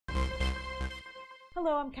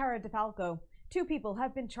Hello, I'm Cara DeFalco. Two people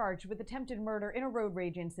have been charged with attempted murder in a road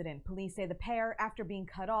rage incident. Police say the pair, after being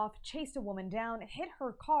cut off, chased a woman down, hit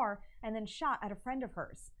her car, and then shot at a friend of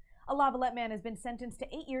hers. A Lavallette man has been sentenced to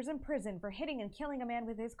 8 years in prison for hitting and killing a man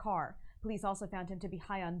with his car. Police also found him to be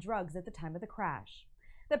high on drugs at the time of the crash.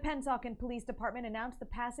 The Pennsauken Police Department announced the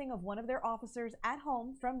passing of one of their officers at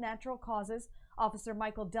home from natural causes. Officer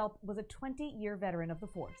Michael Delp was a 20-year veteran of the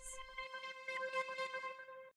force.